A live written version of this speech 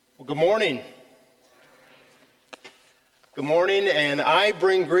Well, good morning. Good morning, and I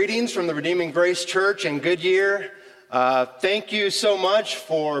bring greetings from the Redeeming Grace Church in Goodyear. Thank you so much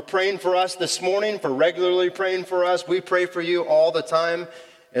for praying for us this morning, for regularly praying for us. We pray for you all the time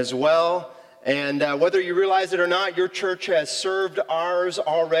as well. And whether you realize it or not, your church has served ours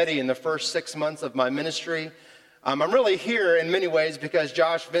already in the first 6 months of my ministry. I'm really here in many ways because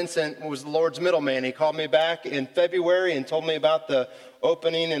Josh Vincent was the Lord's middleman. He called me back in February and told me about the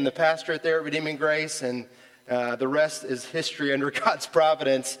opening and the pastorate there at Redeeming Grace, and the rest is history under God's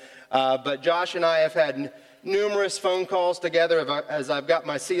providence. But Josh and I have had numerous phone calls together as I've got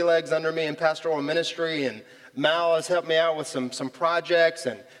my sea legs under me in pastoral ministry, and Mal has helped me out with some projects,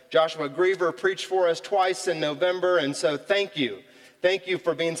 and Joshua Griever preached for us twice in November, and so thank you. Thank you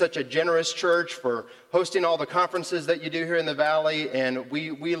for being such a generous church, for hosting all the conferences that you do here in the Valley, and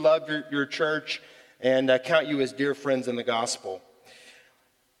we love your church and count you as dear friends in the gospel.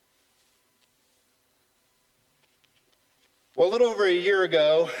 Well, a little over a year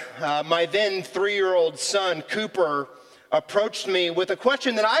ago, my then 3-year-old son, Cooper, approached me with a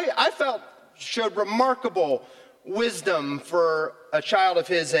question that I felt showed remarkable wisdom for a child of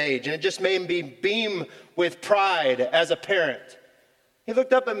his age, and it just made me beam with pride as a parent. He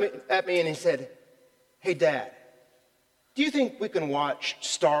looked up at me and he said, "Hey, Dad, do you think we can watch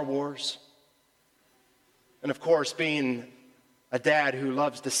Star Wars?" And of course, being a dad who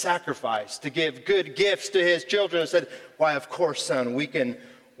loves to sacrifice, to give good gifts to his children, I said, "Why, of course, son, we can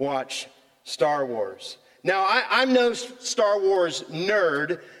watch Star Wars." Now, I'm no Star Wars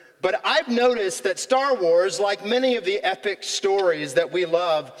nerd, but I've noticed that Star Wars, like many of the epic stories that we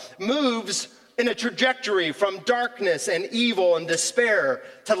love, moves in a trajectory from darkness and evil and despair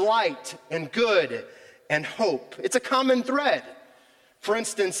to light and good and hope. It's a common thread. For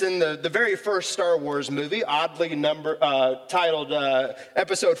instance, in the very first Star Wars movie, oddly titled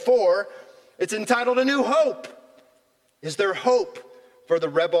Episode 4, it's entitled A New Hope. Is there hope for the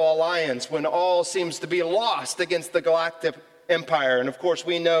Rebel Alliance when all seems to be lost against the Galactic Empire? And of course,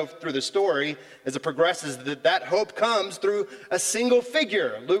 we know through the story, as it progresses, that hope comes through a single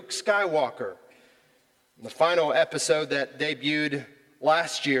figure, Luke Skywalker. The final episode that debuted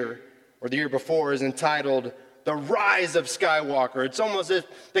last year, or the year before, is entitled The Rise of Skywalker. It's almost as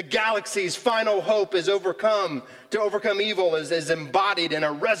if the galaxy's final hope is to overcome evil is embodied in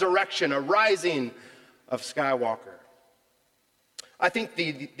a resurrection, a rising of Skywalker. I think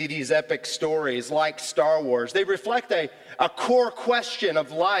these epic stories, like Star Wars, they reflect a core question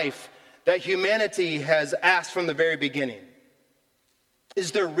of life that humanity has asked from the very beginning.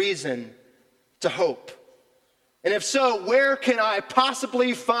 Is there reason to hope? And if so, where can I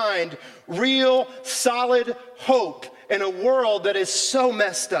possibly find real, solid hope in a world that is so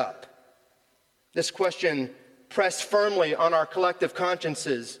messed up? This question pressed firmly on our collective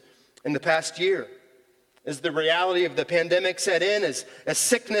consciences in the past year. As the reality of the pandemic set in, as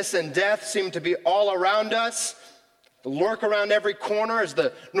sickness and death seemed to be all around us, lurk around every corner, as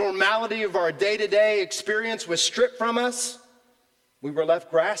the normality of our day-to-day experience was stripped from us, we were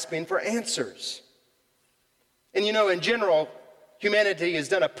left grasping for answers. And in general, humanity has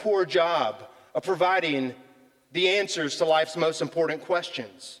done a poor job of providing the answers to life's most important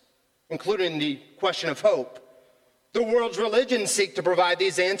questions, including the question of hope. The world's religions seek to provide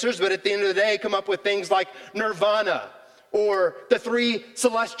these answers, but at the end of the day, come up with things like nirvana, or the 3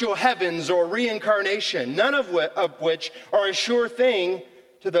 celestial heavens, or reincarnation, none of which are a sure thing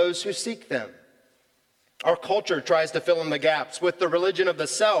to those who seek them. Our culture tries to fill in the gaps with the religion of the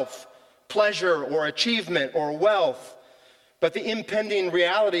self, pleasure or achievement or wealth, but the impending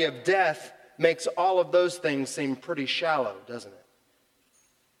reality of death makes all of those things seem pretty shallow, doesn't it?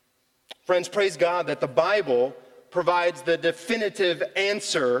 Friends, praise God that the Bible provides the definitive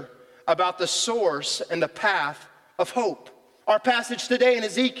answer about the source and the path of hope. Our passage today in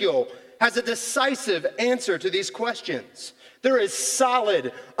Ezekiel has a decisive answer to these questions. There is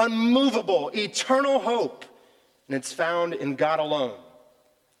solid, unmovable, eternal hope, and it's found in God alone,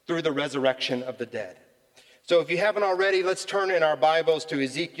 through the resurrection of the dead. So if you haven't already, let's turn in our Bibles to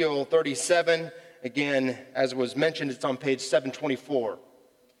Ezekiel 37. Again, as was mentioned, it's on page 724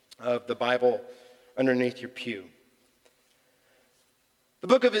 of the Bible underneath your pew. The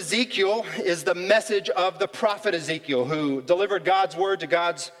book of Ezekiel is the message of the prophet Ezekiel, who delivered God's word to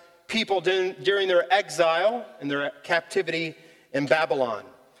God's people during their exile and their captivity in Babylon.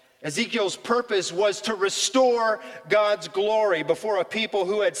 Ezekiel's purpose was to restore God's glory before a people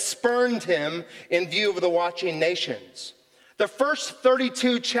who had spurned him in view of the watching nations. The first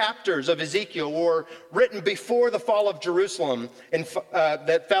 32 chapters of Ezekiel were written before the fall of Jerusalem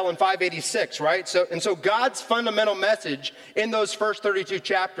that fell in 586, right? So God's fundamental message in those first 32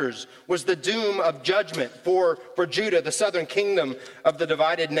 chapters was the doom of judgment for Judah, the southern kingdom of the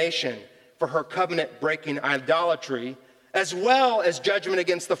divided nation, for her covenant-breaking idolatry, as well as judgment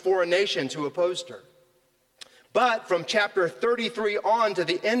against the foreign nations who opposed her. But from chapter 33 on to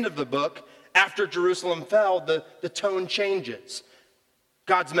the end of the book, after Jerusalem fell, the tone changes.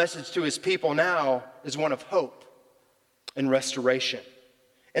 God's message to his people now is one of hope and restoration.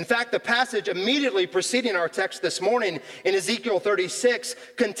 In fact, the passage immediately preceding our text this morning in Ezekiel 36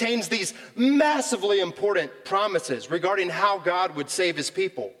 contains these massively important promises regarding how God would save his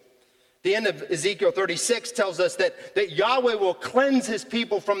people. The end of Ezekiel 36 tells us that Yahweh will cleanse his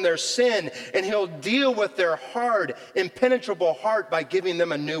people from their sin, and he'll deal with their hard, impenetrable heart by giving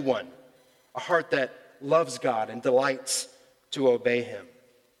them a new one. A heart that loves God and delights to obey him.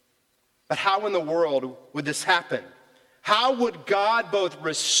 But how in the world would this happen? How would God both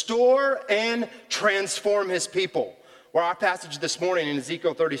restore and transform his people? Well, our passage this morning in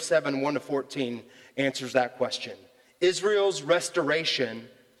Ezekiel 37, 1-14 answers that question. Israel's restoration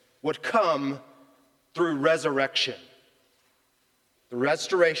would come through resurrection. The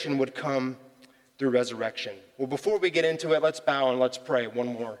restoration would come through resurrection. Well, before we get into it, let's bow and let's pray one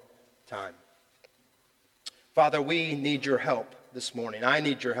more time. Father, we need your help this morning. I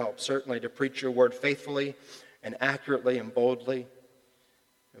need your help, certainly, to preach your word faithfully and accurately and boldly.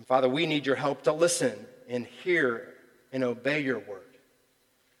 And Father, we need your help to listen and hear and obey your word.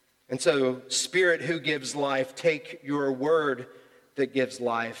 And so, Spirit who gives life, take your word that gives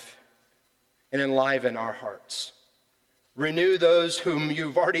life and enliven our hearts. Renew those whom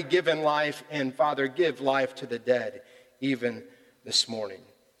you've already given life, and Father, give life to the dead even this morning.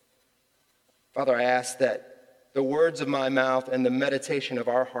 Father, I ask that the words of my mouth and the meditation of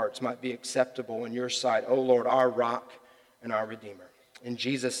our hearts might be acceptable in your sight, O Lord, our rock and our Redeemer. In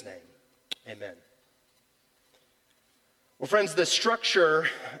Jesus' name, amen. Well, friends, the structure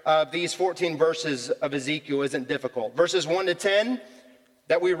of these 14 verses of Ezekiel isn't difficult. Verses 1-10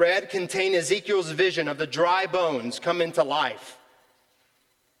 that we read contain Ezekiel's vision of the dry bones coming to life.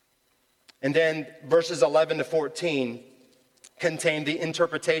 And then verses 11-14 contain the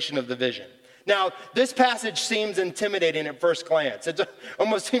interpretation of the vision. Now, this passage seems intimidating at first glance. It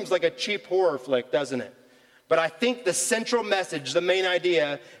almost seems like a cheap horror flick, doesn't it? But I think the central message, the main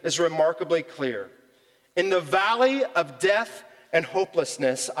idea, is remarkably clear. In the valley of death and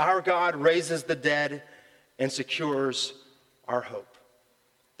hopelessness, our God raises the dead and secures our hope.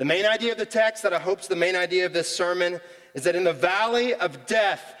 The main idea of the text, that I hope is the main idea of this sermon, is that in the valley of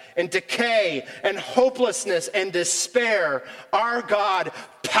death and decay and hopelessness and despair, our God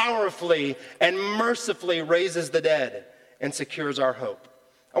powerfully and mercifully raises the dead and secures our hope.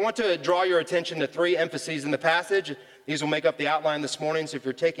 I want to draw your attention to three emphases in the passage. These will make up the outline this morning, so if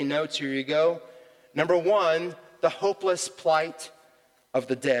you're taking notes, here you go. Number one, the hopeless plight of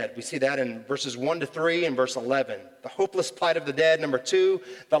the dead. We see that in verses 1-3 and verse 11. The hopeless plight of the dead. Number two,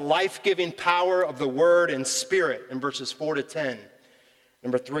 the life-giving power of the word and spirit in verses 4-10.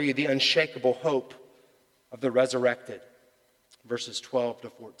 Number three, the unshakable hope of the resurrected, verses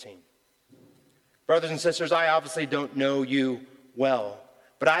 12-14. Brothers and sisters, I obviously don't know you well,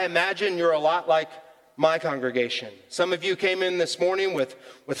 but I imagine you're a lot like my congregation. Some of you came in this morning with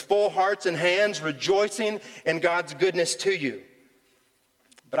full hearts and hands, rejoicing in God's goodness to you.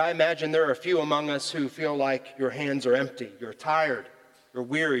 But I imagine there are a few among us who feel like your hands are empty, you're tired, you're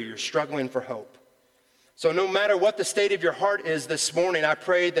weary, you're struggling for hope. So no matter what the state of your heart is this morning, I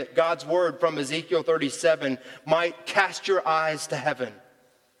pray that God's word from Ezekiel 37 might cast your eyes to heaven,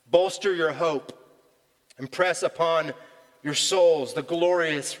 bolster your hope, and press upon your souls the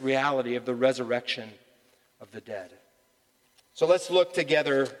glorious reality of the resurrection of the dead. So let's look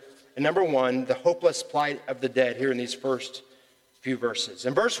together at number one, the hopeless plight of the dead here in these first few verses.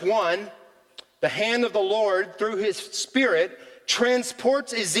 In verse 1, the hand of the Lord through his Spirit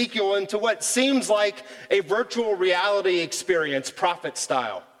transports Ezekiel into what seems like a virtual reality experience, prophet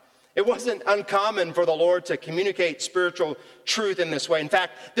style. It wasn't uncommon for the Lord to communicate spiritual truth in this way. In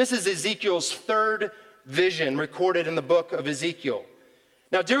fact, this is Ezekiel's third vision recorded in the book of Ezekiel.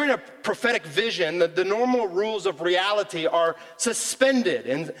 Now, during a prophetic vision, the normal rules of reality are suspended,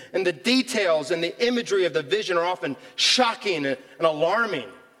 and the details and the imagery of the vision are often shocking and alarming.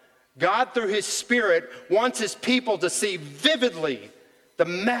 God, through his Spirit, wants his people to see vividly the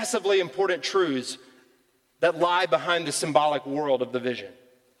massively important truths that lie behind the symbolic world of the vision.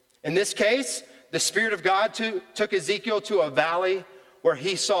 In this case, the Spirit of God took Ezekiel to a valley where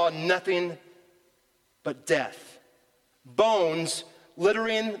he saw nothing but death, bones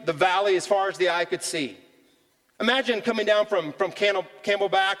littering the valley as far as the eye could see. Imagine coming down from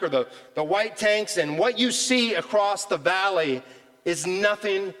Camelback or the White Tanks, and what you see across the valley is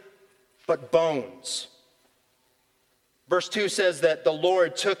nothing but bones. Verse 2 says that the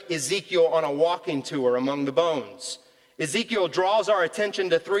Lord took Ezekiel on a walking tour among the bones. Ezekiel draws our attention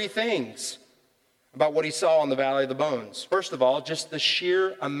to three things about what he saw in the valley of the bones. First of all, just the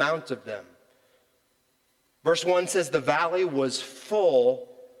sheer amount of them. Verse 1 says the valley was full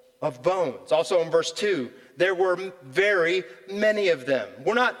of bones. Also in verse 2, there were very many of them.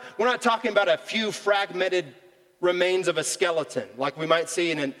 We're not talking about a few fragmented remains of a skeleton like we might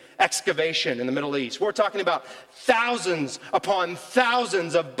see in an excavation in the Middle East. We're talking about thousands upon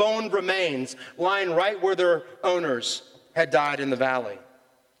thousands of bone remains lying right where their owners had died in the valley.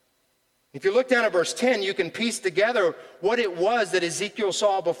 If you look down at verse 10, you can piece together what it was that Ezekiel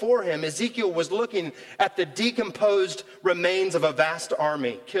saw before him. Ezekiel was looking at the decomposed remains of a vast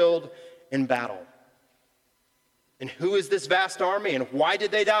army killed in battle. And who is this vast army, and why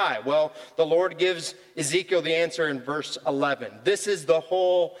did they die? Well, the Lord gives Ezekiel the answer in verse 11. This is the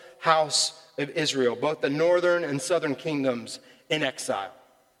whole house of Israel, both the northern and southern kingdoms in exile.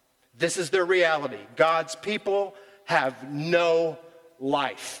 This is their reality. God's people have no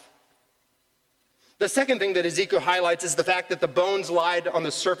life. The second thing that Ezekiel highlights is the fact that the bones lied on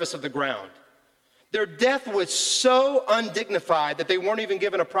the surface of the ground. Their death was so undignified that they weren't even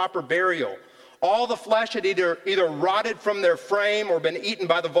given a proper burial. All the flesh had either rotted from their frame or been eaten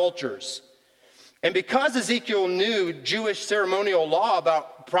by the vultures. And because Ezekiel knew Jewish ceremonial law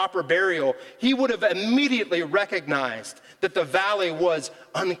about proper burial, he would have immediately recognized that the valley was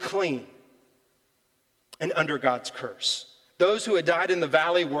unclean and under God's curse. Those who had died in the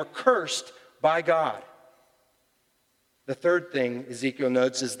valley were cursed by God. The third thing Ezekiel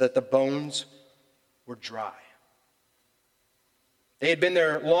notes is that the bones were dry. They had been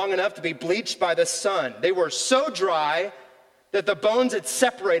there long enough to be bleached by the sun. They were so dry that the bones had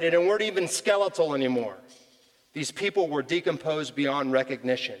separated and weren't even skeletal anymore. These people were decomposed beyond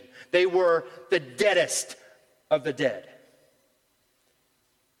recognition. They were the deadest of the dead.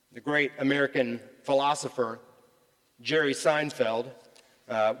 The great American philosopher Jerry Seinfeld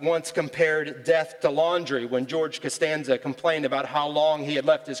once compared death to laundry when George Costanza complained about how long he had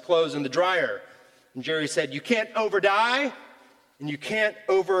left his clothes in the dryer. And Jerry said, "You can't over-die, and you can't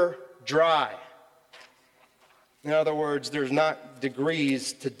over-dry." In other words, there's not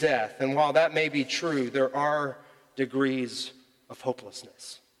degrees to death. And while that may be true, there are degrees of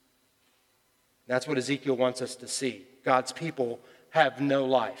hopelessness. That's what Ezekiel wants us to see. God's people have no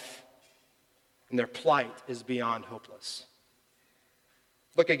life, and their plight is beyond hopeless.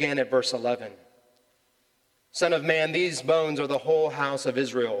 Look again at verse 11. Son of man, these bones are the whole house of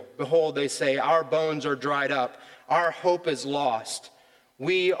Israel. Behold, they say, our bones are dried up. Our hope is lost.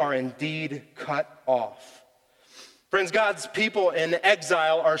 We are indeed cut off. Friends, God's people in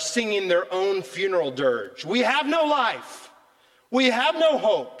exile are singing their own funeral dirge. We have no life. We have no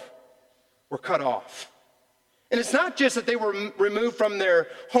hope. We're cut off. And it's not just that they were removed from their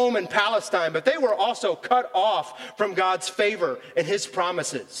home in Palestine, but they were also cut off from God's favor and his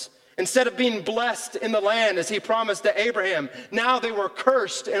promises. Instead of being blessed in the land as he promised to Abraham, now they were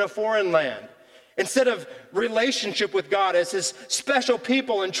cursed in a foreign land. Instead of relationship with God as his special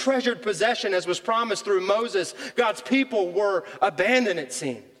people and treasured possession as was promised through Moses, God's people were abandoned, it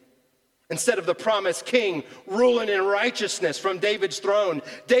seemed. Instead of the promised king ruling in righteousness from David's throne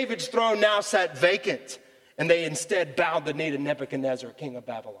now sat vacant. And they instead bowed the knee to Nebuchadnezzar, king of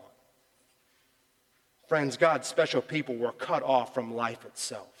Babylon. Friends, God's special people were cut off from life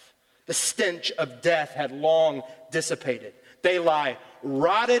itself. The stench of death had long dissipated. They lie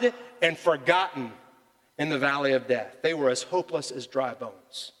rotted and forgotten in the valley of death. They were as hopeless as dry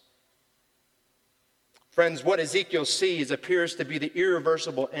bones. Friends, what Ezekiel sees appears to be the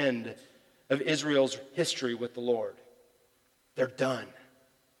irreversible end of Israel's history with the Lord. They're done.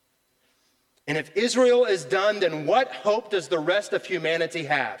 And if Israel is done, then what hope does the rest of humanity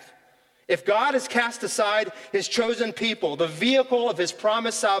have? If God has cast aside his chosen people, the vehicle of his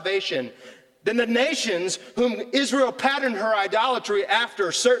promised salvation, then the nations whom Israel patterned her idolatry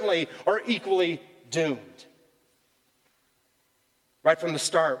after certainly are equally doomed. Right from the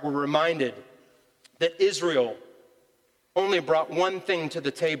start, we're reminded that Israel only brought one thing to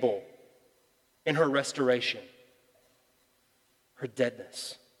the table in her restoration: her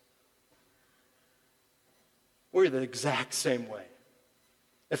deadness. We're the exact same way.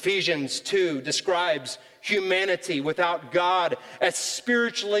 Ephesians 2 describes humanity without God as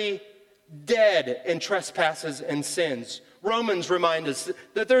spiritually dead in trespasses and sins. Romans reminds us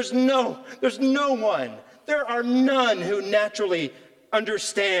that there's no one There are none who naturally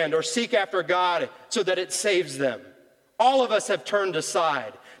understand or seek after God so that it saves them. All of us have turned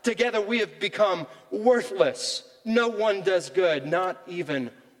aside. Together we have become worthless. No one does good, not even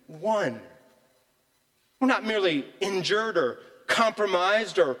one. We're not merely injured or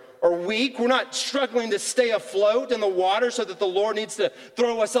compromised or weak. We're not struggling to stay afloat in the water so that the Lord needs to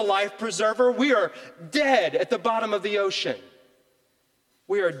throw us a life preserver. We are dead at the bottom of the ocean.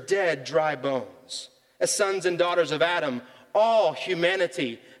 We are dead, dry bones. As sons and daughters of Adam, all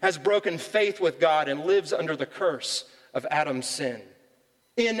humanity has broken faith with God and lives under the curse of Adam's sin.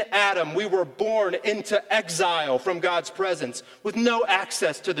 In Adam, we were born into exile from God's presence with no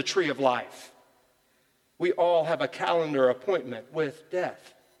access to the tree of life. We all have a calendar appointment with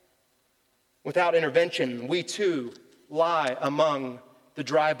death. Without intervention, we too lie among the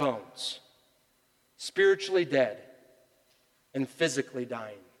dry bones, spiritually dead and physically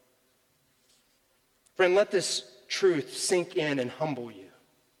dying. Friend, let this truth sink in and humble you.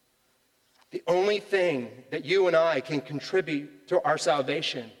 The only thing that you and I can contribute to our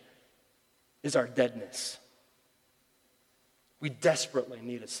salvation is our deadness. We desperately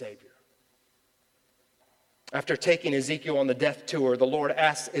need a Savior. After taking Ezekiel on the death tour, the Lord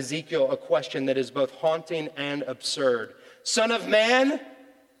asked Ezekiel a question that is both haunting and absurd. Son of man,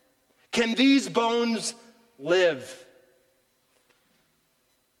 can these bones live?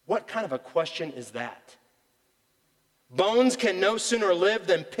 What kind of a question is that? Bones can no sooner live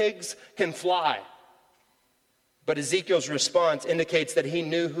than pigs can fly. But Ezekiel's response indicates that he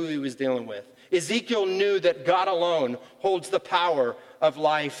knew who he was dealing with. Ezekiel knew that God alone holds the power of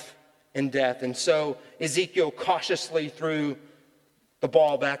life and death. And so Ezekiel cautiously threw the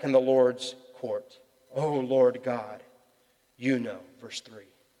ball back in the Lord's court. Oh, Lord God, you know, verse 3.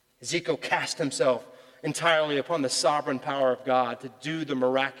 Ezekiel cast himself entirely upon the sovereign power of God to do the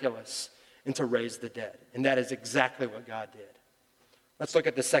miraculous and to raise the dead. And that is exactly what God did. Let's look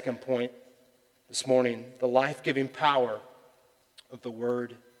at the second point this morning, the life-giving power of the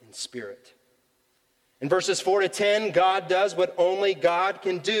Word and Spirit. In verses 4 to 10, God does what only God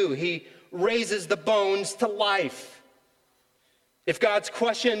can do. He raises the bones to life. If God's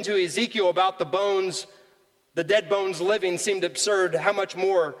question to Ezekiel about the bones, the dead bones living, seemed absurd, how much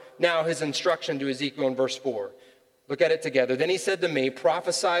more now his instruction to Ezekiel in verse 4. Look at it together. Then he said to me,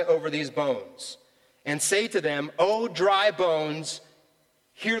 prophesy over these bones and say to them, O dry bones,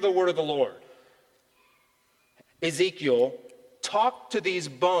 hear the word of the Lord. Ezekiel, talk to these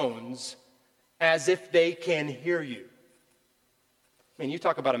bones as if they can hear you. I mean, you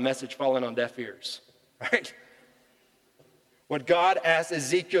talk about a message falling on deaf ears, right? What God asked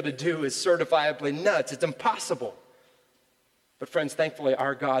Ezekiel to do is certifiably nuts. It's impossible. But friends, thankfully,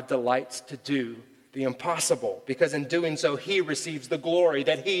 our God delights to do the impossible, because in doing so, he receives the glory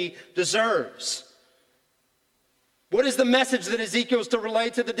that he deserves. What is the message that Ezekiel is to relay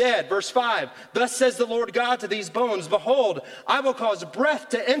to the dead? Verse 5, thus says the Lord God to these bones, behold, I will cause breath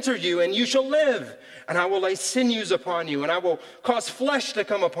to enter you, and you shall live. And I will lay sinews upon you, and I will cause flesh to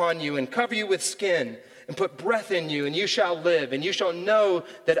come upon you, and cover you with skin, and put breath in you, and you shall live, and you shall know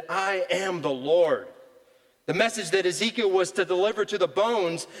that I am the Lord. The message that Ezekiel was to deliver to the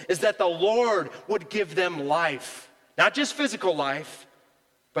bones is that the Lord would give them life. Not just physical life,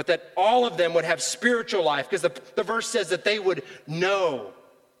 but that all of them would have spiritual life, because the verse says that they would know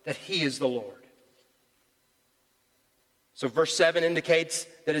that he is the Lord. So verse 7 indicates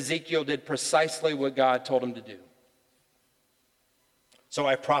that Ezekiel did precisely what God told him to do. So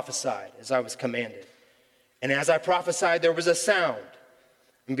I prophesied as I was commanded. And as I prophesied, there was a sound,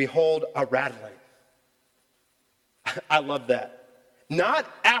 and behold, a rattling. I love that. Not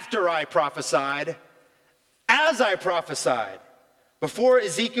after I prophesied, as I prophesied. Before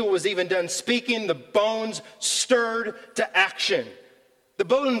Ezekiel was even done speaking, the bones stirred to action. The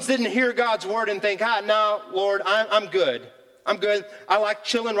bones didn't hear God's word and think, no, Lord, I'm good. I'm good. I like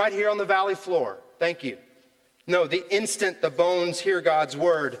chilling right here on the valley floor. Thank you. No, the instant the bones hear God's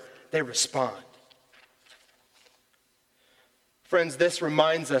word, they respond. Friends, this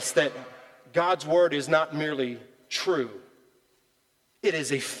reminds us that God's word is not merely true. It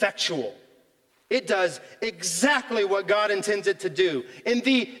is effectual. It does exactly what God intends it to do in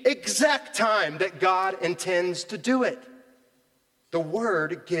the exact time that God intends to do it. The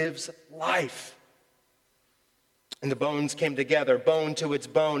word gives life. And the bones came together, bone to its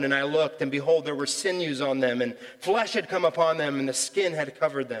bone, and I looked, and behold, there were sinews on them, and flesh had come upon them, and the skin had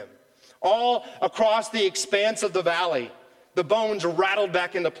covered them. All across the expanse of the valley, the bones rattled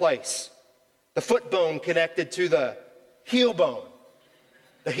back into place. The foot bone connected to the heel bone.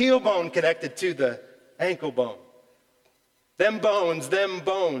 The heel bone connected to the ankle bone. Them bones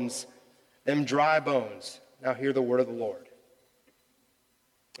them dry bones, now hear the word of the Lord.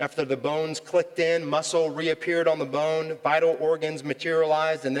 After the bones clicked in, muscle reappeared on the bone, vital organs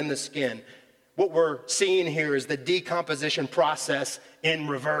materialized, and then the skin. What we're seeing here is the decomposition process in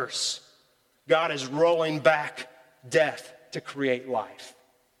reverse. God is rolling back death to create life.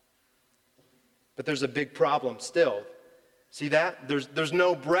 But there's a big problem still. See that? There's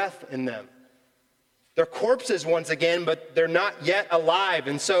no breath in them. They're corpses once again, but they're not yet alive.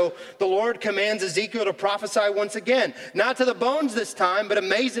 And so the Lord commands Ezekiel to prophesy once again, not to the bones this time, but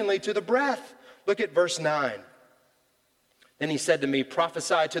amazingly to the breath. Look at verse 9. Then he said to me,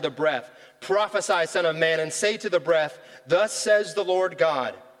 prophesy to the breath, prophesy, son of man, and say to the breath, thus says the Lord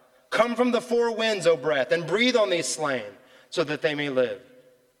God, come from the four winds, O breath, and breathe on these slain, so that they may live.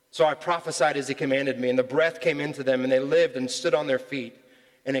 So I prophesied as he commanded me, and the breath came into them, and they lived and stood on their feet,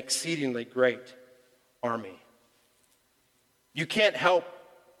 an exceedingly great army. You can't help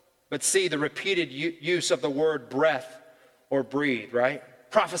but see the repeated use of the word breath or breathe, right?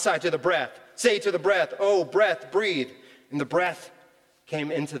 Prophesy to the breath, say to the breath, oh, breath, breathe. And the breath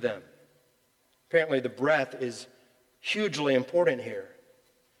came into them. Apparently, the breath is hugely important here.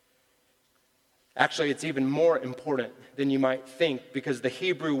 Actually, it's even more important than you might think, because the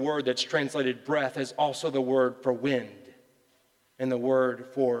Hebrew word that's translated breath is also the word for wind and the word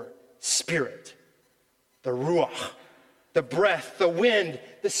for spirit. The ruach, the breath, the wind,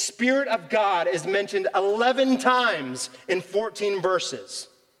 the Spirit of God is mentioned 11 times in 14 verses.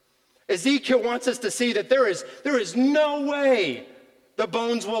 Ezekiel wants us to see that there is no way the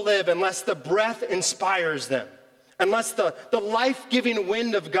bones will live unless the breath inspires them, unless the life-giving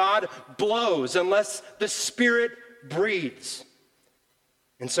wind of God blows, unless the Spirit breathes.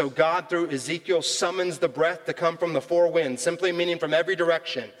 And so God, through Ezekiel, summons the breath to come from the four winds, simply meaning from every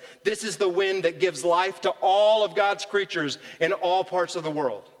direction. This is the wind that gives life to all of God's creatures in all parts of the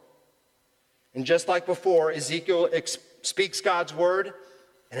world. And just like before, Ezekiel speaks God's word,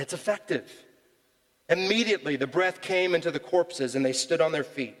 and it's effective. Immediately, the breath came into the corpses, and they stood on their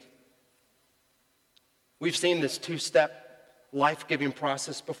feet. We've seen this two-step life-giving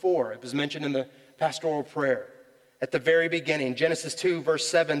process before. It was mentioned in the pastoral prayer. At the very beginning, Genesis 2, verse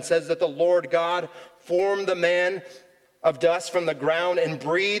 7 says that the Lord God formed the man of dust from the ground and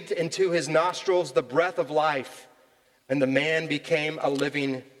breathed into his nostrils the breath of life, and the man became a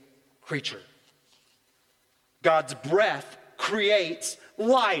living creature. God's breath creates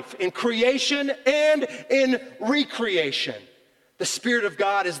life in creation and in recreation. The Spirit of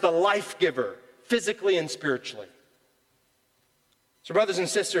God is the life giver, physically and spiritually. So brothers and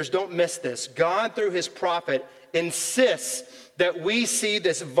sisters, don't miss this. God, through his prophet, insists that we see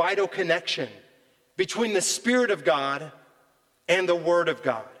this vital connection between the Spirit of God and the Word of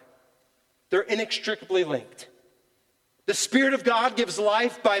God. They're inextricably linked. The Spirit of God gives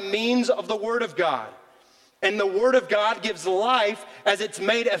life by means of the Word of God. And the Word of God gives life as it's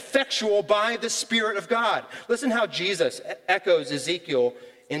made effectual by the Spirit of God. Listen how Jesus echoes Ezekiel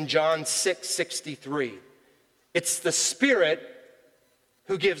in John 6:63. It's the Spirit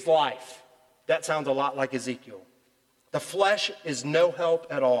who gives life. That sounds a lot like Ezekiel. The flesh is no help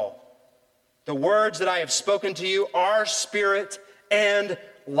at all. The words that I have spoken to you are spirit and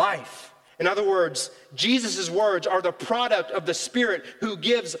life. In other words, Jesus' words are the product of the Spirit who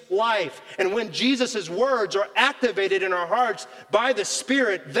gives life. And when Jesus' words are activated in our hearts by the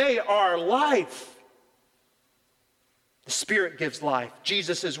Spirit, they are life. The Spirit gives life.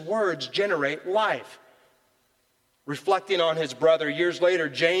 Jesus' words generate life. Reflecting on his brother, years later,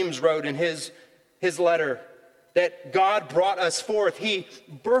 James wrote in his letter that God brought us forth. He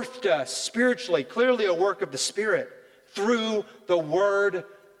birthed us spiritually, clearly a work of the Spirit, through the word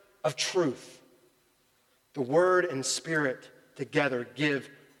of truth. The word and Spirit together give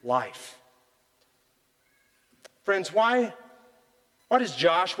life. Friends, why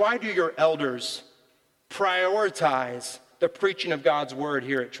do your elders prioritize the preaching of God's word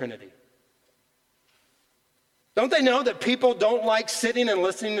here at Trinity? Don't they know that people don't like sitting and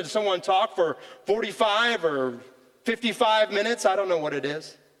listening to someone talk for 45 or 55 minutes? I don't know what it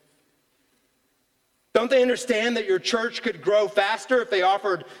is. Don't they understand that your church could grow faster if they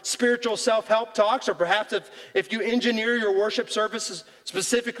offered spiritual self-help talks, or perhaps if you engineer your worship services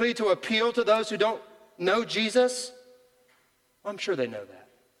specifically to appeal to those who don't know Jesus? Well, I'm sure they know that.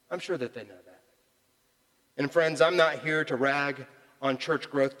 I'm sure that they know that. And friends, I'm not here to rag on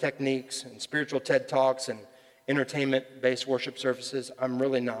church growth techniques and spiritual TED Talks and entertainment-based worship services. I'm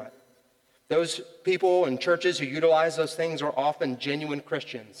really not. Those people and churches who utilize those things are often genuine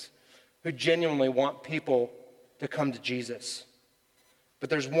Christians who genuinely want people to come to Jesus. But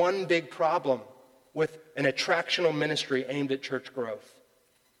there's one big problem with an attractional ministry aimed at church growth.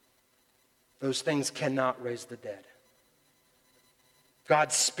 those things cannot raise the dead.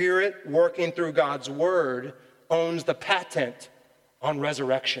 God's Spirit working through God's Word owns the patent on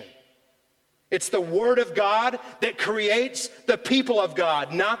resurrection. It's the Word of God that creates the people of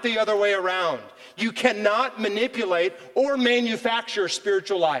God, not the other way around. You cannot manipulate or manufacture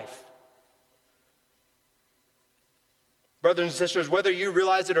spiritual life. Brothers and sisters, whether you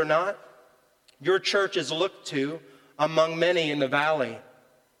realize it or not, your church is looked to among many in the valley,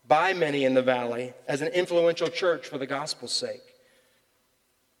 by many in the valley, as an influential church for the gospel's sake.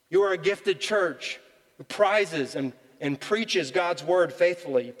 You are a gifted church who prizes and preaches God's word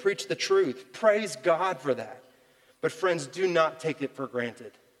faithfully. You preach the truth. Praise God for that. But friends, do not take it for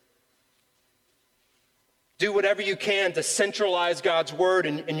granted. Do whatever you can to centralize God's word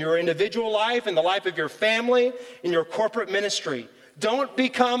in your individual life, in the life of your family, in your corporate ministry. Don't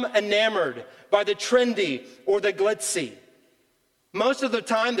become enamored by the trendy or the glitzy. Most of the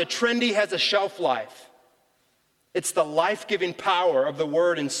time, the trendy has a shelf life. It's the life-giving power of the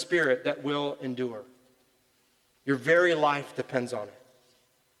word and spirit that will endure. Your very life depends on it.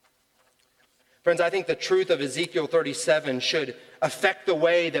 Friends, I think the truth of Ezekiel 37 should affect the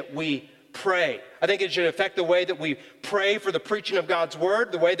way that we pray. I think it should affect the way that we pray for the preaching of God's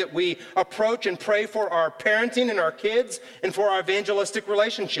word, the way that we approach and pray for our parenting and our kids, and for our evangelistic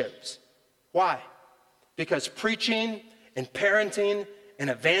relationships. Why? Because preaching and parenting and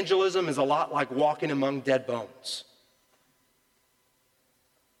evangelism is a lot like walking among dead bones.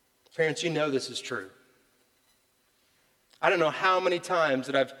 Parents, you know this is true. I don't know how many times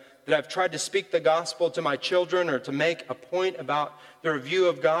that I've tried to speak the gospel to my children or to make a point about their view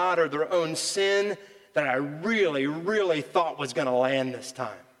of God or their own sin that I really, really thought was going to land this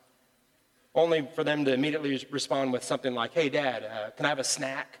time. Only for them to immediately respond with something like, "Hey, Dad, can I have a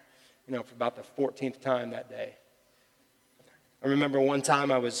snack?" For about the 14th time that day. I remember one time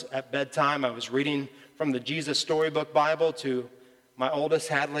I was at bedtime, I was reading from the Jesus Storybook Bible to my oldest,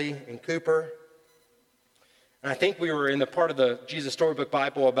 Hadley and Cooper. And I think we were in the part of the Jesus Storybook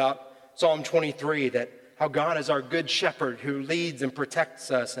Bible about Psalm 23, that how God is our good shepherd who leads and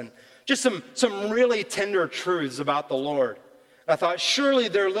protects us, and just some really tender truths about the Lord. I thought, surely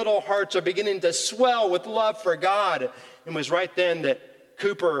their little hearts are beginning to swell with love for God. And it was right then that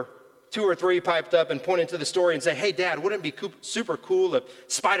Cooper, 2 or 3, piped up and pointed to the story and said, "Hey, Dad, wouldn't it be super cool if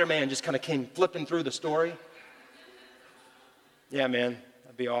Spider-Man just kind of came flipping through the story?" Yeah, man,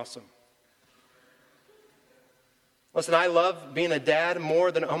 that'd be awesome. Listen, I love being a dad more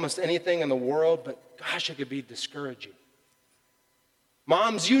than almost anything in the world, but gosh, it could be discouraging.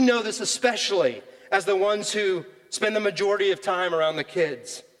 Moms, you know this especially as the ones who spend the majority of time around the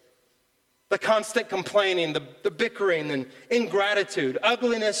kids. The constant complaining, the bickering and ingratitude,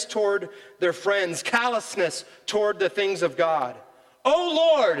 ugliness toward their friends, callousness toward the things of God. Oh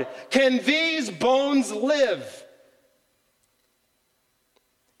Lord, can these bones live?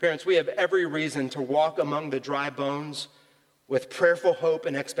 Parents, we have every reason to walk among the dry bones with prayerful hope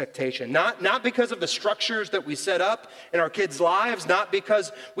and expectation. Not because of the structures that we set up in our kids' lives, not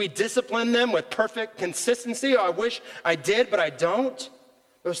because we discipline them with perfect consistency. Oh, I wish I did, but I don't.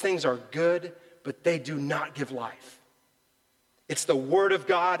 Those things are good, but they do not give life. It's the Word of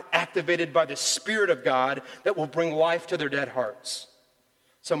God activated by the Spirit of God that will bring life to their dead hearts.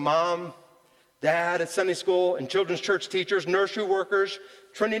 So Mom, Dad, Sunday school and children's church teachers, nursery workers,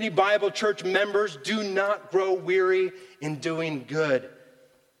 Trinity Bible Church members, do not grow weary in doing good,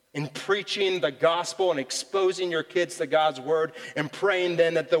 in preaching the gospel and exposing your kids to God's word, and praying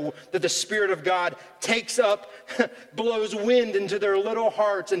then that the Spirit of God takes up, blows wind into their little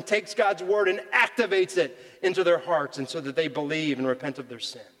hearts and takes God's word and activates it into their hearts, and so that they believe and repent of their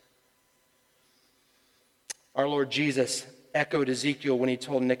sin. Our Lord Jesus echoed Ezekiel when he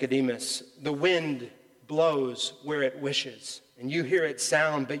told Nicodemus, "The wind blows where it wishes, and you hear its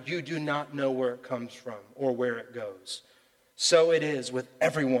sound, but you do not know where it comes from or where it goes. So it is with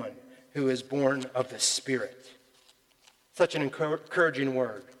everyone who is born of the Spirit." Such an encouraging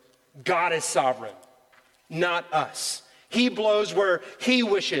word. God is sovereign, not us. He blows where he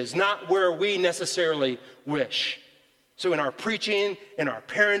wishes, not where we necessarily wish. So in our preaching, in our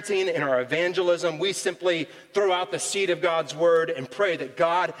parenting, in our evangelism, we simply throw out the seed of God's word and pray that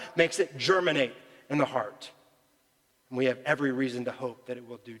God makes it germinate in the heart. And we have every reason to hope that it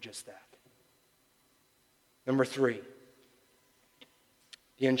will do just that. Number 3,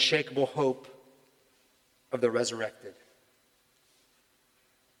 the unshakable hope of the resurrected.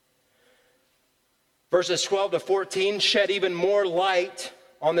 Verses 12 to 14 shed even more light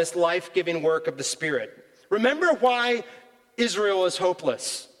on this life-giving work of the Spirit. Remember why Israel is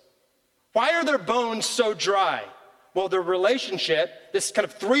hopeless. Why are their bones so dry? Well, the relationship, this kind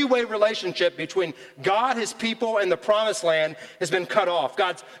of three-way relationship between God, his people, and the promised land has been cut off.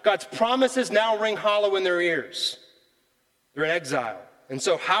 God's promises now ring hollow in their ears. They're in exile. And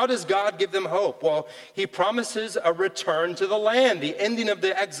so how does God give them hope? Well, he promises a return to the land, the ending of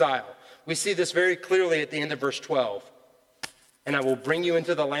the exile. We see this very clearly at the end of verse 12. And I will bring you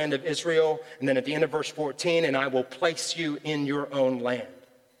into the land of Israel. And then at the end of verse 14, and I will place you in your own land.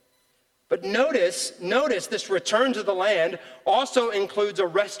 But notice this return to the land also includes a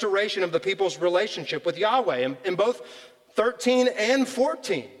restoration of the people's relationship with Yahweh in both 13 and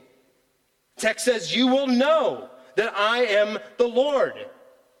 14. The text says, you will know that I am the Lord.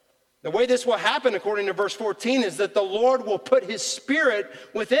 The way this will happen, according to verse 14, is that the Lord will put his spirit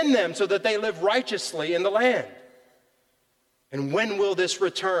within them so that they live righteously in the land. And when will this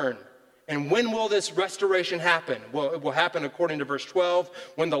return? And when will this restoration happen? Well, it will happen according to verse 12,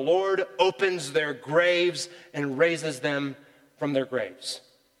 when the Lord opens their graves and raises them from their graves.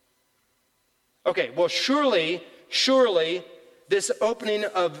 Okay, well, surely, this opening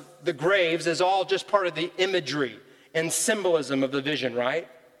of the graves is all just part of the imagery and symbolism of the vision, right?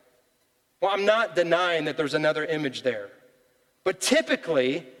 Well, I'm not denying that there's another image there. But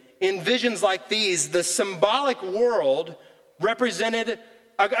typically, in visions like these, the symbolic world represented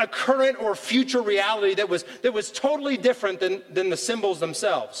a current or future reality that was totally different than the symbols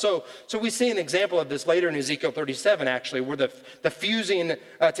themselves. So we see an example of this later in Ezekiel 37, actually, where the fusing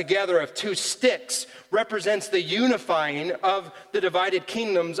together of two sticks represents the unifying of the divided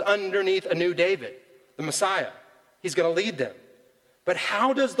kingdoms underneath a new David, the Messiah. He's going to lead them. But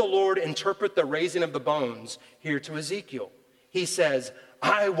how does the Lord interpret the raising of the bones here to Ezekiel? He says,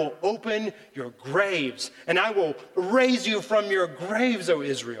 I will open your graves, and I will raise you from your graves, O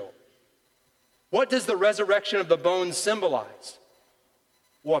Israel. What does the resurrection of the bones symbolize?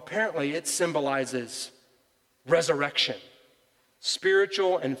 Well, apparently it symbolizes resurrection,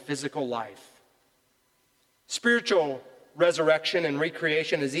 spiritual and physical life. Spiritual resurrection and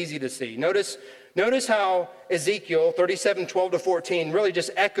recreation is easy to see. Notice how Ezekiel 37:12-14 really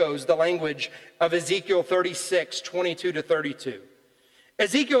just echoes the language of Ezekiel 36:22-32.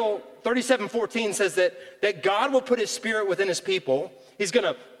 Ezekiel 37:14 says that God will put his spirit within his people. He's going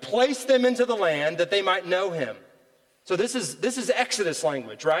to place them into the land that they might know him. So this is Exodus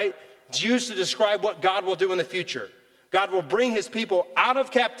language, right? It's used to describe what God will do in the future. God will bring his people out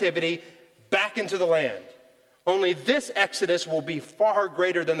of captivity back into the land. Only this Exodus will be far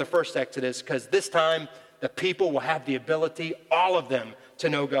greater than the first Exodus, because this time the people will have the ability, all of them, to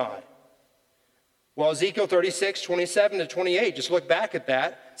know God. Well, Ezekiel 36:27-28, just look back at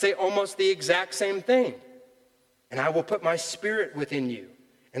that, say almost the exact same thing. And I will put my spirit within you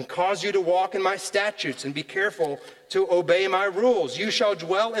and cause you to walk in my statutes and be careful to obey my rules. You shall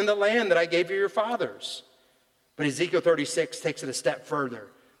dwell in the land that I gave your fathers. But Ezekiel 36 takes it a step further.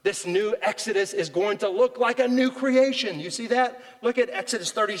 This new Exodus is going to look like a new creation. You see that? Look at Ezekiel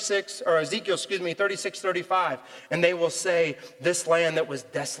 36:35. And they will say, this land that was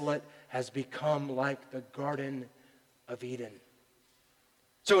desolate has become like the Garden of Eden.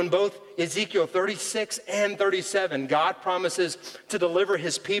 So in both Ezekiel 36 and 37, God promises to deliver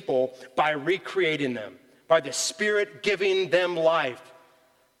his people by recreating them, by the Spirit giving them life,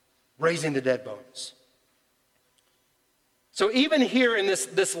 raising the dead bones. So even here in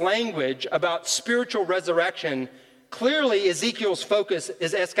this language about spiritual resurrection, clearly Ezekiel's focus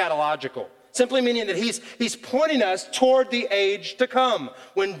is eschatological. Simply meaning that he's pointing us toward the age to come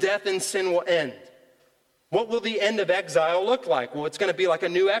when death and sin will end. What will the end of exile look like? Well, it's going to be like a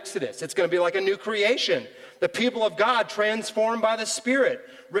new Exodus. It's going to be like a new creation. The people of God transformed by the Spirit,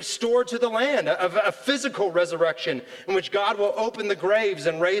 restored to the land, a physical resurrection in which God will open the graves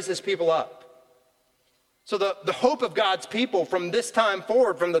and raise his people up. So the hope of God's people from this time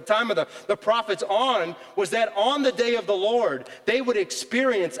forward, from the time of the prophets on, was that on the day of the Lord, they would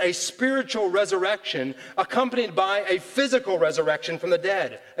experience a spiritual resurrection accompanied by a physical resurrection from the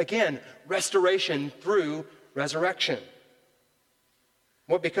dead. Again, restoration through resurrection.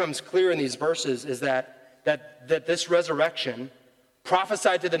 What becomes clear in these verses is that this resurrection,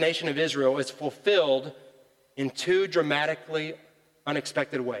 prophesied to the nation of Israel, is fulfilled in two dramatically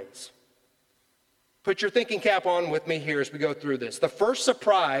unexpected ways. Put your thinking cap on with me here as we go through this. The first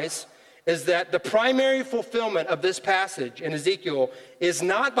surprise is that the primary fulfillment of this passage in Ezekiel is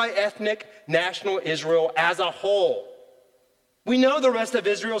not by ethnic national Israel as a whole. We know the rest of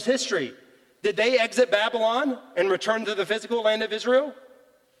Israel's history. Did they exit Babylon and return to the physical land of Israel?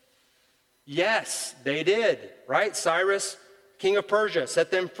 Yes, they did, right? Cyrus, king of Persia,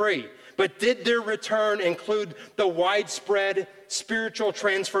 set them free. But did their return include the widespread spiritual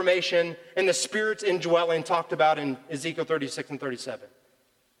transformation and the Spirit's indwelling talked about in Ezekiel 36 and 37?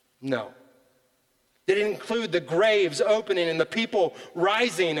 No. Did it include the graves opening and the people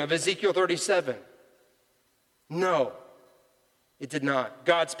rising of Ezekiel 37? No, it did not.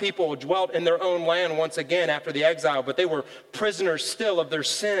 God's people dwelt in their own land once again after the exile, but they were prisoners still of their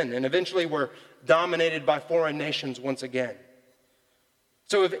sin and eventually were dominated by foreign nations once again.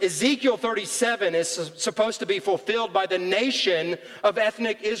 So if Ezekiel 37 is supposed to be fulfilled by the nation of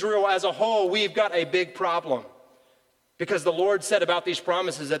ethnic Israel as a whole, we've got a big problem. Because the Lord said about these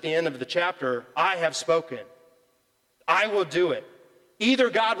promises at the end of the chapter, I have spoken. I will do it. Either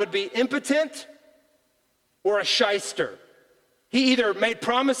God would be impotent or a shyster. He either made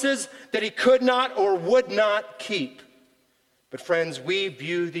promises that he could not or would not keep. But friends, we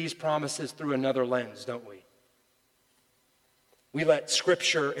view these promises through another lens, don't we? We let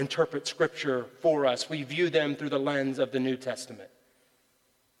Scripture interpret Scripture for us. We view them through the lens of the New Testament.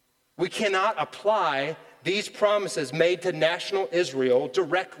 We cannot apply these promises made to national Israel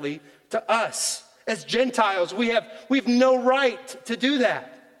directly to us. As Gentiles, we have no right to do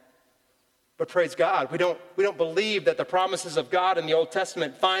that. But praise God, we don't believe that the promises of God in the Old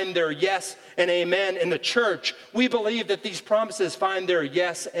Testament find their yes and amen in the church. We believe that these promises find their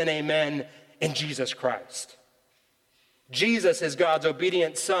yes and amen in Jesus Christ. Jesus is God's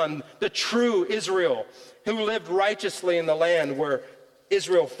obedient Son, the true Israel, who lived righteously in the land where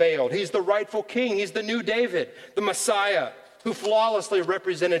Israel failed. He's the rightful king. He's the new David, the Messiah, who flawlessly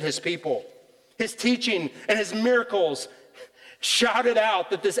represented his people. His teaching and his miracles shouted out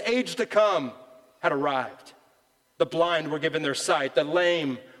that this age to come had arrived. The blind were given their sight. The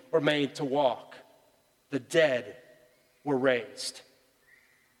lame were made to walk. The dead were raised.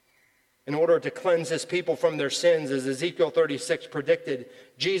 In order to cleanse his people from their sins, as Ezekiel 36 predicted,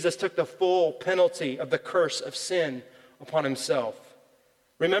 Jesus took the full penalty of the curse of sin upon himself.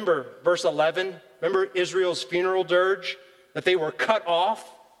 Remember verse 11? Remember Israel's funeral dirge? That they were cut off?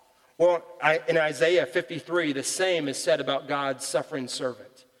 Well, in Isaiah 53, the same is said about God's suffering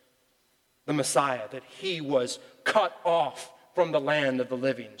servant, the Messiah, that he was cut off from the land of the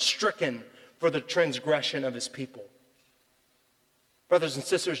living, stricken for the transgression of his people. Brothers and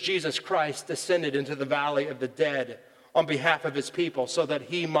sisters, Jesus Christ descended into the valley of the dead on behalf of his people so that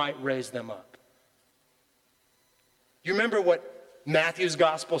he might raise them up. Do you remember what Matthew's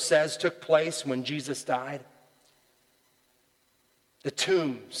gospel says took place when Jesus died? The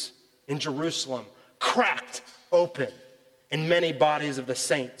tombs in Jerusalem cracked open, and many bodies of the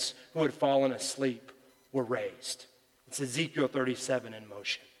saints who had fallen asleep were raised. It's Ezekiel 37 in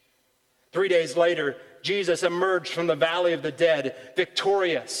motion. 3 days later, Jesus emerged from the valley of the dead,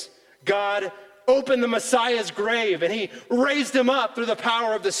 victorious. God opened the Messiah's grave, and he raised him up through the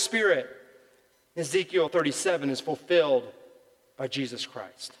power of the Spirit. Ezekiel 37 is fulfilled by Jesus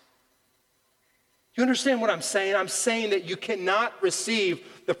Christ. Do you understand what I'm saying? I'm saying that you cannot receive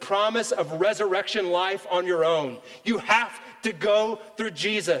the promise of resurrection life on your own. You have to go through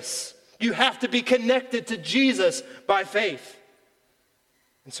Jesus. You have to be connected to Jesus by faith.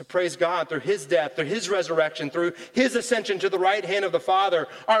 And so praise God, through his death, through his resurrection, through his ascension to the right hand of the Father,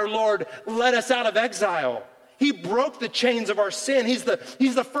 our Lord led us out of exile. He broke the chains of our sin. He's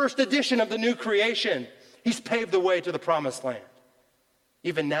the first edition of the new creation. He's paved the way to the promised land.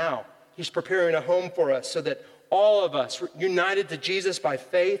 Even now, he's preparing a home for us so that all of us, united to Jesus by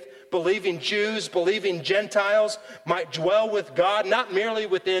faith, believing Jews, believing Gentiles, might dwell with God, not merely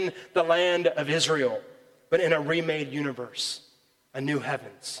within the land of Israel, but in a remade universe, a new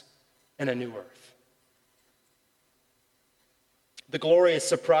heavens and a new earth. The glorious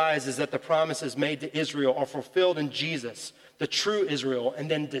surprise is that the promises made to Israel are fulfilled in Jesus, the true Israel, and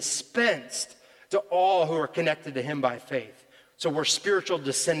then dispensed to all who are connected to him by faith. So we're spiritual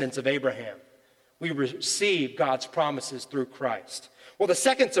descendants of Abraham. We receive God's promises through Christ. Well, the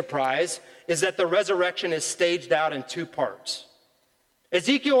second surprise is that the resurrection is staged out in two parts.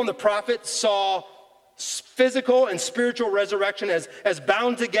 Ezekiel and the prophets saw physical and spiritual resurrection as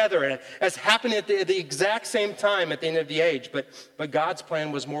bound together, as happening at the exact same time at the end of the age. But God's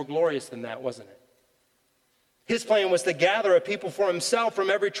plan was more glorious than that, wasn't it? His plan was to gather a people for himself from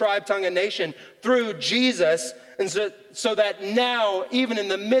every tribe, tongue, and nation through Jesus, and so that now, even in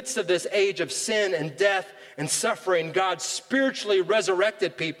the midst of this age of sin and death and suffering, God's spiritually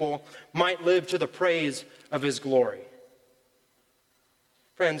resurrected people might live to the praise of his glory.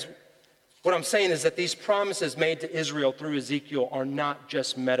 Friends, what I'm saying is that these promises made to Israel through Ezekiel are not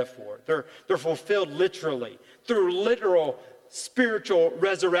just metaphor. They're fulfilled literally, through literal spiritual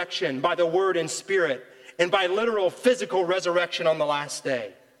resurrection by the word and spirit, and by literal physical resurrection on the last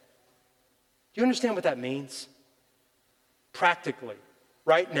day. Do you understand what that means? Practically,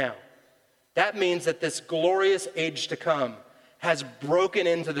 right now, that means that this glorious age to come has broken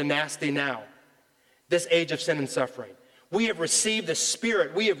into the nasty now, this age of sin and suffering. We have received the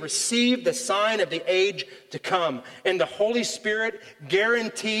Spirit. We have received the sign of the age to come. And the Holy Spirit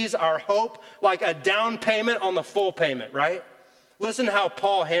guarantees our hope like a down payment on the full payment, right? Listen to how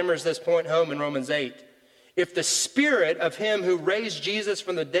Paul hammers this point home in Romans 8. If the Spirit of him who raised Jesus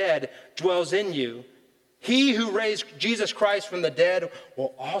from the dead dwells in you, he who raised Jesus Christ from the dead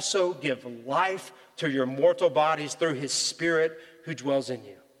will also give life to your mortal bodies through his Spirit who dwells in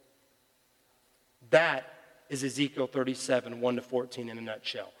you. That is Ezekiel 37, 1-14 in a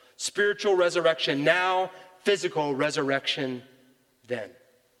nutshell. Spiritual resurrection now, physical resurrection then.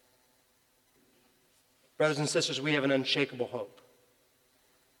 Brothers and sisters, we have an unshakable hope.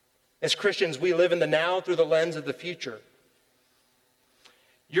 As Christians, we live in the now through the lens of the future.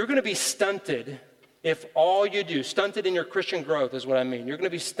 You're going to be stunted if all you do, stunted in your Christian growth is what I mean. You're going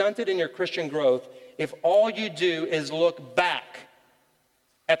to be stunted in your Christian growth if all you do is look back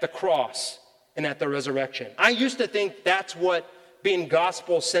at the cross and at the resurrection. I used to think that's what being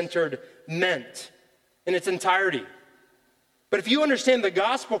gospel-centered meant in its entirety. But if you understand the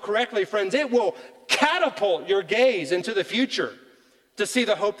gospel correctly, friends, it will catapult your gaze into the future to see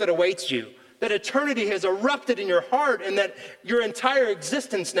the hope that awaits you, that eternity has erupted in your heart and that your entire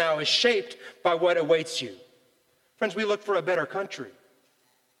existence now is shaped by what awaits you. Friends, we look for a better country,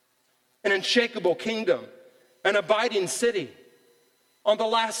 an unshakable kingdom, an abiding city. On the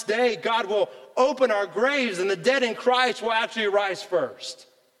last day, God will open our graves and the dead in Christ will actually rise first.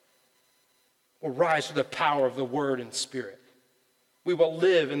 We'll rise to the power of the Word and Spirit. We will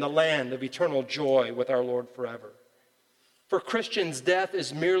live in the land of eternal joy with our Lord forever. For Christians, death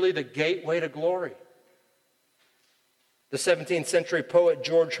is merely the gateway to glory. The 17th century poet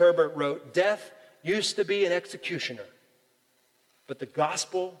George Herbert wrote, "Death used to be an executioner, but the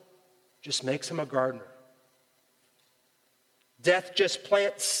gospel just makes him a gardener. Death just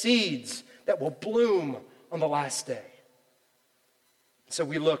plants seeds that will bloom on the last day." So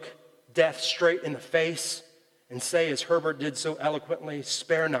we look death straight in the face and say, as Herbert did so eloquently,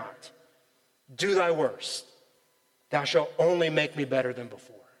 "Spare not, do thy worst. Thou shalt only make me better than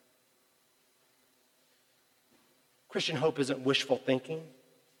before." Christian hope isn't wishful thinking.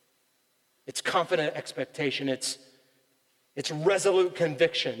 It's confident expectation. It's resolute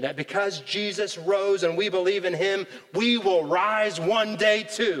conviction that because Jesus rose and we believe in him, we will rise one day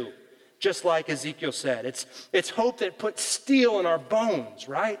too, just like Ezekiel said. It's hope that puts steel in our bones,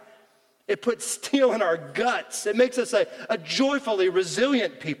 right? It puts steel in our guts. It makes us a joyfully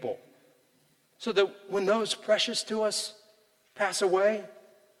resilient people, so that when those precious to us pass away,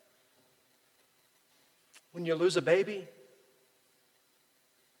 when you lose a baby,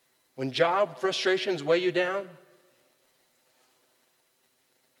 when job frustrations weigh you down,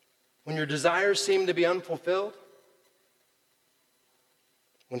 when your desires seem to be unfulfilled,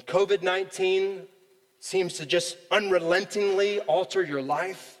 when COVID-19 seems to just unrelentingly alter your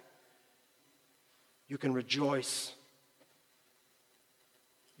life, you can rejoice.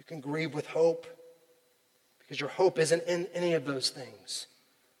 You can grieve with hope, because your hope isn't in any of those things,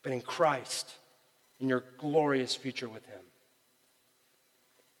 but in Christ, in your glorious future with him.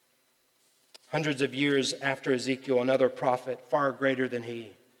 Hundreds of years after Ezekiel, another prophet, far greater than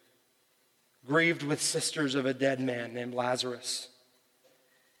he, grieved with sisters of a dead man named Lazarus.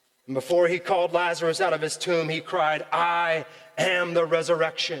 And before he called Lazarus out of his tomb, he cried, "I am the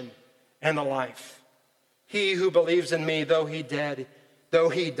resurrection and the life. He who believes in me, though he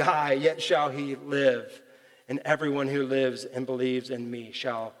die, yet shall he live. And everyone who lives and believes in me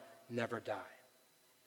shall never die."